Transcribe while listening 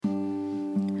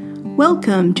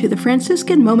Welcome to the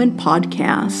Franciscan Moment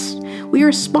podcast. We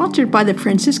are sponsored by the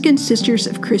Franciscan Sisters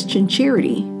of Christian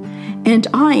Charity, and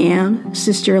I am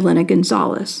Sister Elena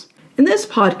Gonzales. In this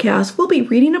podcast, we'll be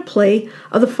reading a play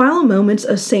of the final moments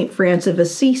of St. Francis of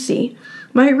Assisi.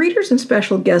 My readers and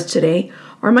special guests today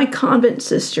are my convent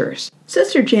sisters.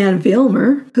 Sister Jan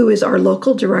Villemure, who is our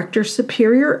local director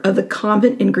superior of the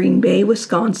convent in Green Bay,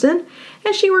 Wisconsin,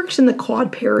 and she works in the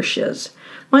quad parishes.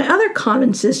 My other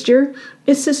convent sister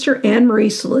is Sister Anne-Marie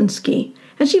Selinsky,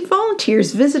 and she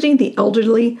volunteers visiting the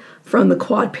elderly from the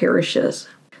quad parishes.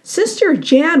 Sister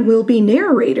Jan will be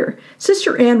narrator,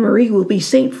 Sister Anne-Marie will be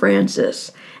St.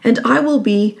 Francis, and I will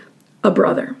be a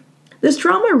brother. This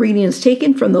drama reading is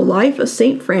taken from the life of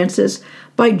St. Francis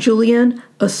by Julian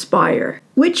Aspire,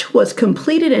 which was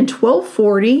completed in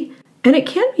 1240, and it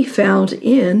can be found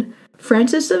in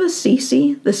Francis of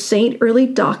Assisi, the Saint Early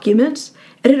Documents,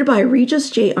 edited by Regis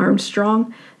J.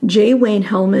 Armstrong, J. Wayne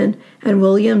Hellman, and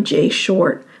William J.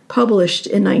 Short, published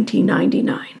in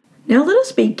 1999. Now let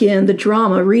us begin the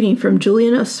drama reading from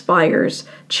Julian Aspire's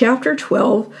Chapter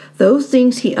 12, Those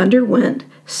Things He Underwent,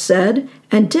 Said,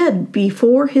 and Did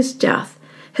Before His Death,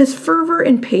 His Fervor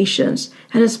and Patience,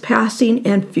 and His Passing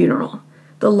and Funeral,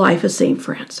 the Life of St.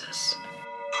 Francis.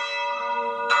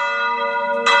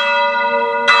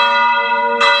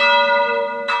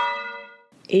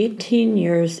 "18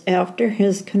 years after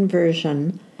his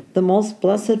conversion, the Most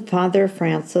Blessed Father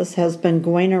Francis has been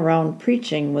going around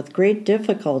preaching with great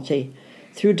difficulty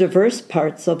through diverse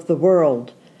parts of the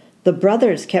world. The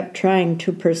brothers kept trying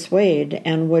to persuade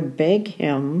and would beg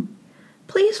him,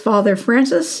 'Please, Father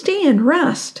Francis, stay and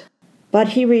rest.' But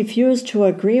he refused to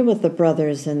agree with the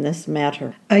brothers in this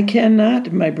matter. 'I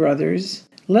cannot, my brothers.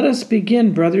 Let us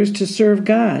begin, brothers, to serve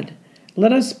God.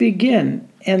 Let us begin,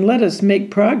 and let us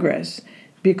make progress,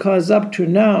 because up to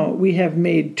now we have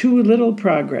made too little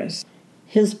progress.'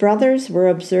 His brothers were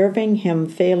observing him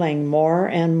failing more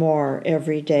and more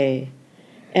every day.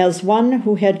 As one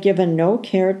who had given no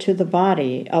care to the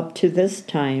body up to this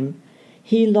time,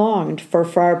 he longed for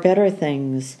far better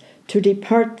things, to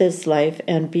depart this life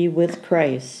and be with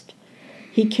Christ.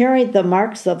 He carried the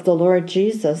marks of the Lord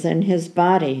Jesus in his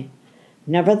body.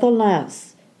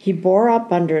 Nevertheless, he bore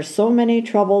up under so many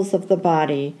troubles of the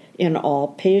body in all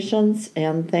patience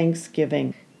and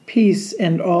thanksgiving. Peace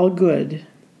and all good.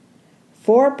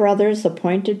 4 brothers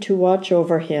appointed to watch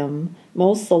over him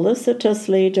most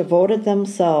solicitously devoted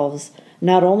themselves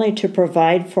not only to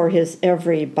provide for his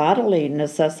every bodily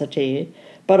necessity,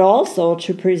 but also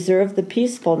to preserve the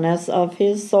peacefulness of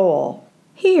his soul.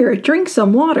 'Here, drink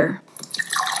some water.'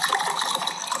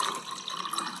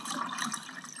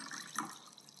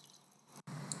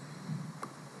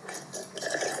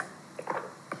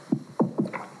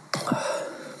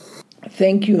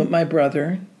 Thank you, my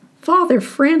brother. Father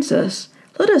Francis,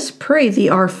 let us pray the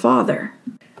Our Father.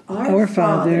 Our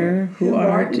Father, who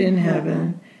art in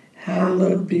heaven,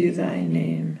 hallowed be thy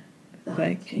name.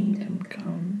 Thy kingdom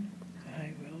come,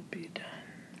 thy will be done.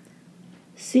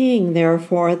 Seeing,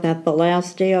 therefore, that the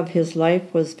last day of his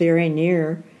life was very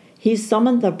near, he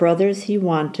summoned the brothers he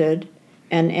wanted,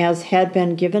 and as had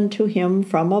been given to him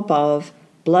from above,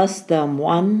 blessed them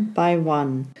one by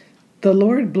one. The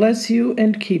Lord bless you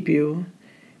and keep you.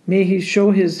 May he show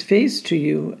his face to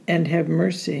you and have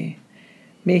mercy.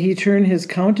 May he turn his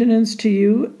countenance to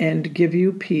you and give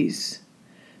you peace.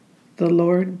 The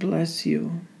Lord bless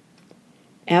you.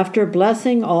 After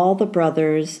blessing all the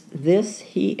brothers, this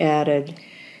he added,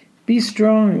 Be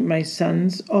strong, my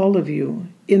sons, all of you,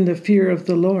 in the fear of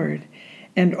the Lord,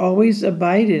 and always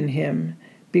abide in him,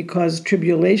 because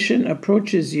tribulation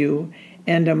approaches you,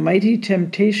 and a mighty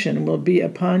temptation will be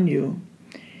upon you.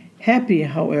 Happy,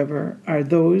 however, are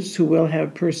those who will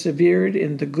have persevered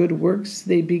in the good works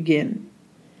they begin.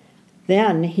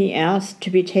 Then he asked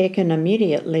to be taken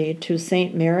immediately to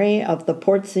St. Mary of the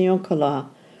Porciuncula,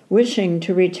 wishing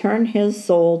to return his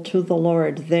soul to the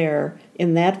Lord there,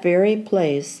 in that very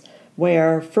place,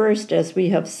 where, first, as we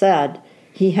have said,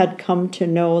 he had come to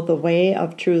know the way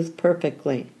of truth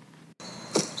perfectly.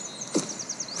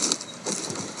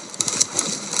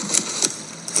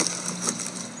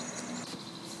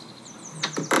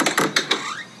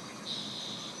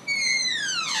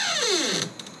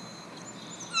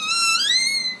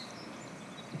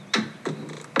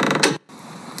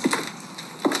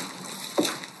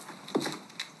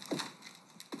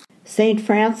 St.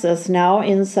 Francis, now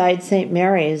inside St.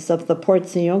 Mary's of the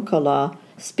Porciuncula,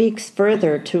 speaks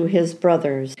further to his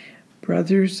brothers.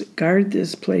 Brothers, guard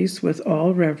this place with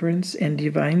all reverence and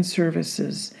divine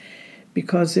services,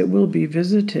 because it will be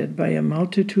visited by a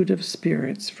multitude of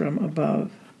spirits from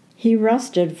above. He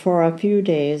rested for a few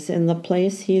days in the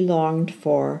place he longed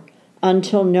for,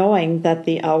 until knowing that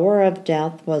the hour of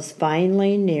death was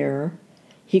finally near,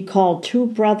 he called 2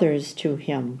 brothers to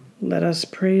him. Let us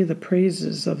pray the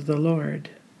praises of the Lord.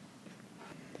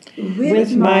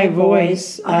 With my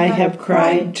voice I have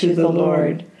cried to the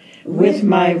Lord. With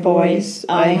my voice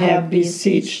I have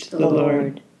beseeched the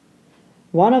Lord.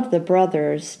 One of the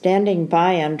brothers, standing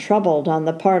by and troubled on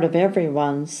the part of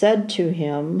everyone, said to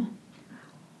him,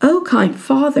 O kind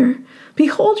Father,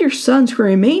 behold your sons who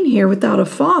remain here without a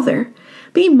father.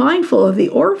 Be mindful of the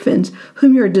orphans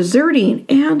whom you are deserting,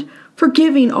 and,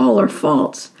 forgiving all our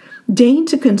faults, deign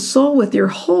to console with your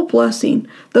whole blessing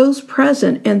those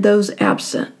present and those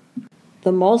absent.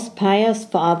 The most pious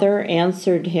father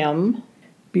answered him,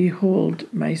 Behold,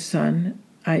 my son,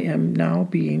 I am now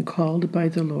being called by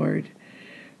the Lord.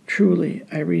 Truly,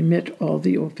 I remit all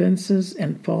the offenses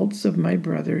and faults of my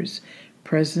brothers,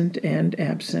 present and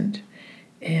absent,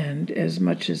 and as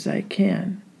much as I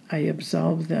can, I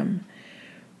absolve them.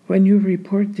 When you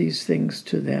report these things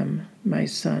to them, my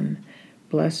son,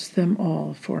 bless them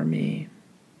all for me.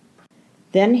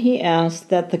 Then he asked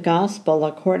that the Gospel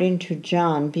according to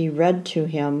John be read to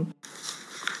him.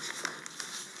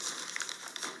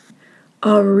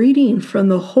 A reading from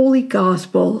the Holy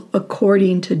Gospel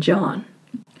according to John.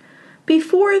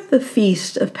 Before the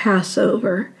feast of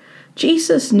Passover,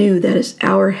 Jesus knew that his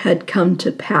hour had come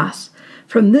to pass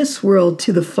from this world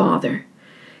to the Father.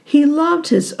 He loved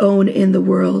his own in the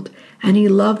world, and he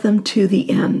loved them to the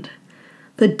end.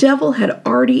 The devil had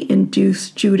already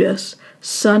induced Judas,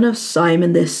 son of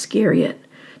Simon the Iscariot,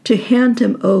 to hand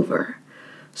him over.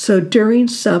 So during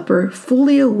supper,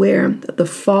 fully aware that the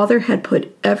Father had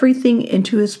put everything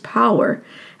into his power,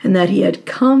 and that he had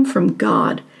come from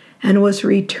God and was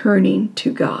returning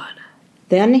to God.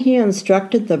 Then he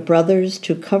instructed the brothers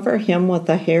to cover him with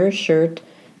a hair shirt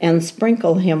and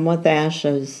sprinkle him with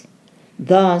ashes.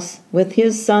 Thus, with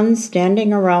his sons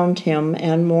standing around him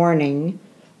and mourning,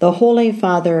 the Holy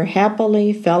Father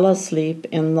happily fell asleep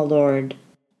in the Lord.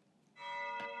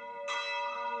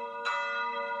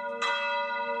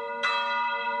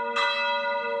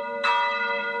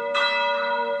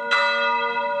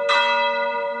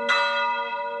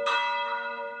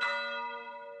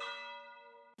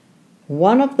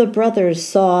 One of the brothers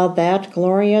saw that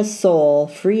glorious soul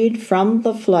freed from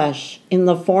the flesh in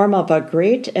the form of a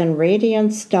great and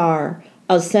radiant star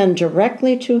ascend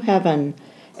directly to heaven,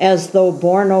 as though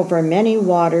borne over many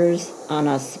waters on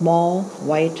a small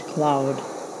white cloud.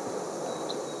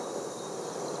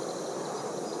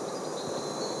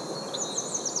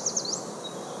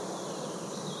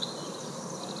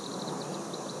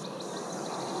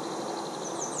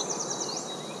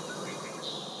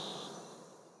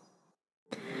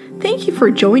 Thank you for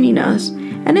joining us,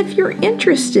 and if you're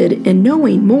interested in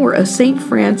knowing more of St.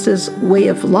 Francis' way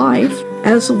of life,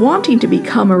 as wanting to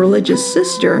become a religious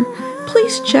sister,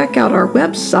 please check out our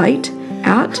website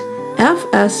at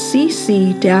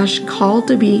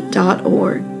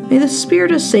fscc-calltobe.org. May the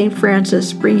Spirit of St.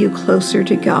 Francis bring you closer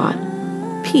to God.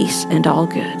 Peace and all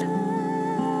good.